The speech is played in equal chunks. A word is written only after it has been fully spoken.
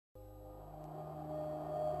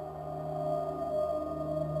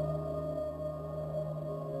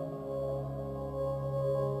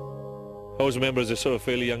I always remember as a sort of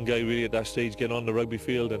fairly young guy really at that stage getting on the rugby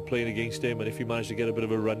field and playing against him, and if you managed to get a bit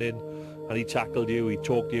of a run in and he tackled you, he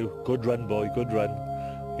talked to you, good run boy, good run,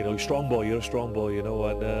 you know, strong boy, you're a strong boy, you know,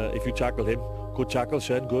 and if you tackled him, good tackle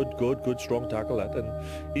son, good strong tackle that,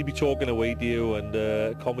 and he'd be talking away to you and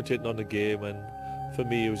commentating on the game, and for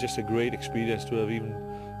me it was just a great experience to have even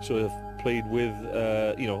sort of played with,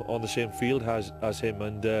 you know, on the same field as him,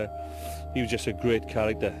 and he was just a great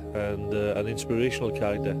character and an inspirational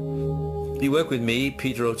character. He worked with me.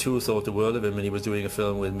 Peter O'Toole thought the world of him, and he was doing a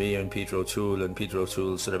film with me and Peter O'Toole, and Peter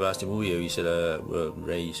O'Toole sort of asked him, who are you? He said, well,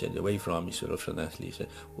 Ray. He said, where are you from? He said, Llanelli. He said,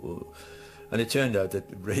 oh. And it turned out that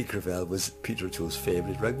Ray Gravell was Peter O'Toole's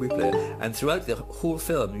favourite rugby player, and throughout the whole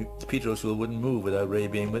film Peter O'Toole wouldn't move without Ray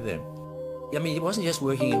being with him. I mean, he wasn't just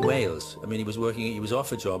working in Wales. I mean, he was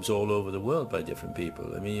offered jobs all over the world by different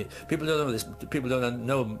people. I mean, people don't know this. People don't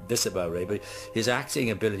know this about Ray, but his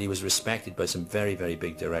acting ability was respected by some very, very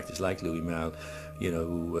big directors like Louis Malle, you know,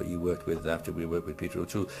 who he worked with after we worked with Peter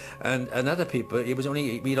O'Toole, and other people.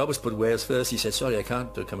 He'd always put Wales first. He said, "Sorry, I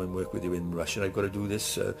can't come and work with you in Russia. I've got to do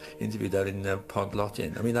this interview down in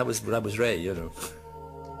Pont-Lottin." I mean, that was Ray, you know.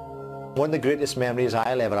 One of the greatest memories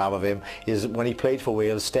I'll ever have of him is when he played for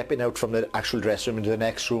Wales, stepping out from the actual dressing room into the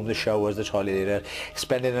next room, the showers, the toilet area,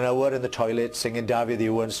 spending an hour in the toilet singing David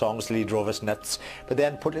Ewan songs till he drove us nuts, but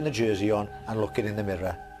then putting the jersey on and looking in the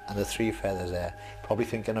mirror and the three feathers there, probably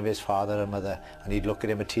thinking of his father and mother, and he'd look at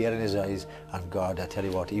him, a tear in his eyes, and God, I tell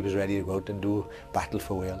you what, he was ready to go out and do battle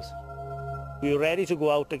for Wales. We were ready to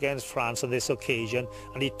go out against France on this occasion,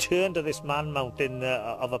 and he turned to this man mountain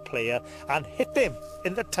of a player and hit him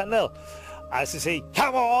in the tunnel. As to say,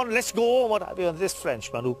 come on, let's go, what have you. And this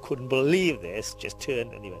Frenchman, who couldn't believe this, just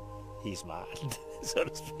turned and he went, he's mad, so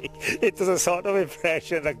to speak. It was a sort of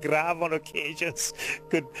impression that Grav on occasions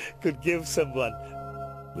could give someone.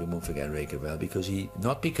 We won't forget Ray Gravell because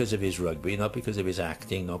not because of his rugby, not because of his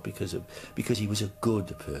acting, because he was a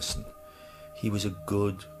good person. He was a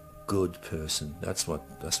good person. That's what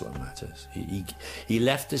matters. He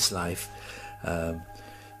left this life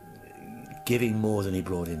giving more than he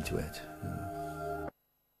brought into it.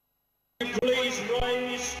 Please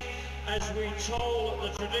rise as we toll the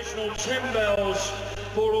traditional 10 bells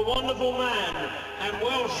for a wonderful man and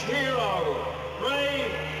Welsh hero, Ray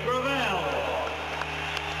Gravell.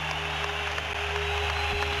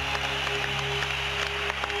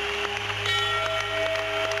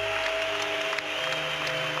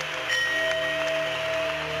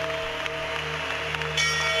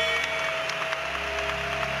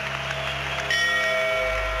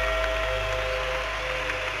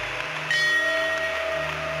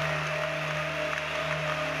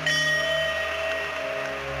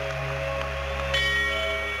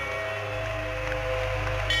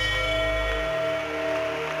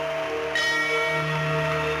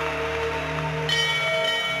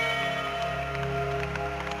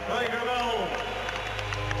 Ray Gravell,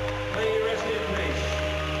 may you rest in peace.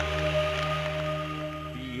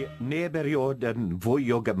 Fi neb eriod yn fwy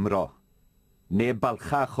o Gymro, neb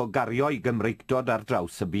balchach o gario'i Gymreictod ar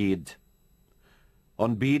draws y byd.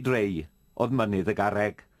 Ond byd Ray oedd mynydd y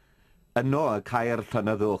garreg, yno y cair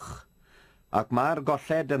llynyddwch, ac mae'r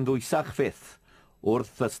golled yn ddwysach fyth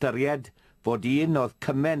wrth ystyried fod un oedd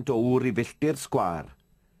cyment o ŵr i filltir sgwar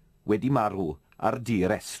wedi marw ar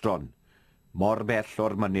dir estron, mor bell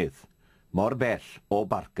o'r mynydd, mor bell o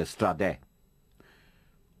barc ystradau.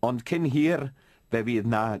 Ond cyn hir fe fydd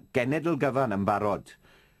na genedl gyfan yn barod,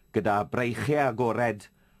 gyda breichiau agored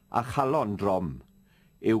a chalon drom,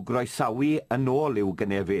 i'w groesawu yn ôl i'w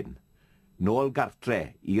gynefin, nôl gartre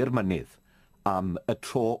i'r mynydd am y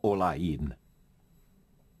tro ola un.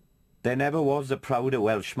 There never was a prouder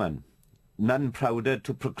Welshman, none prouder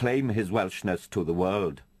to proclaim his Welshness to the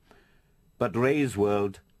world. But Ray's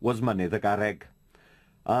world was mynydd y garreg,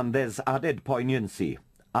 and there's added poignancy,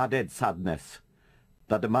 added sadness,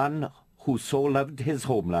 that a man who so loved his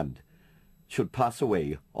homeland should pass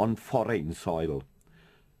away on foreign soil,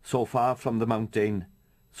 so far from the mountain,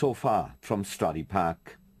 so far from Stradey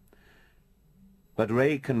Park. But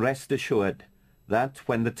Ray can rest assured that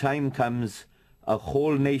when the time comes, a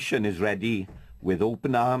whole nation is ready, with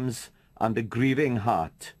open arms and a grieving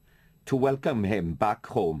heart, to welcome him back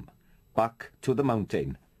home, back to the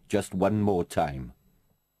mountain, just one more time.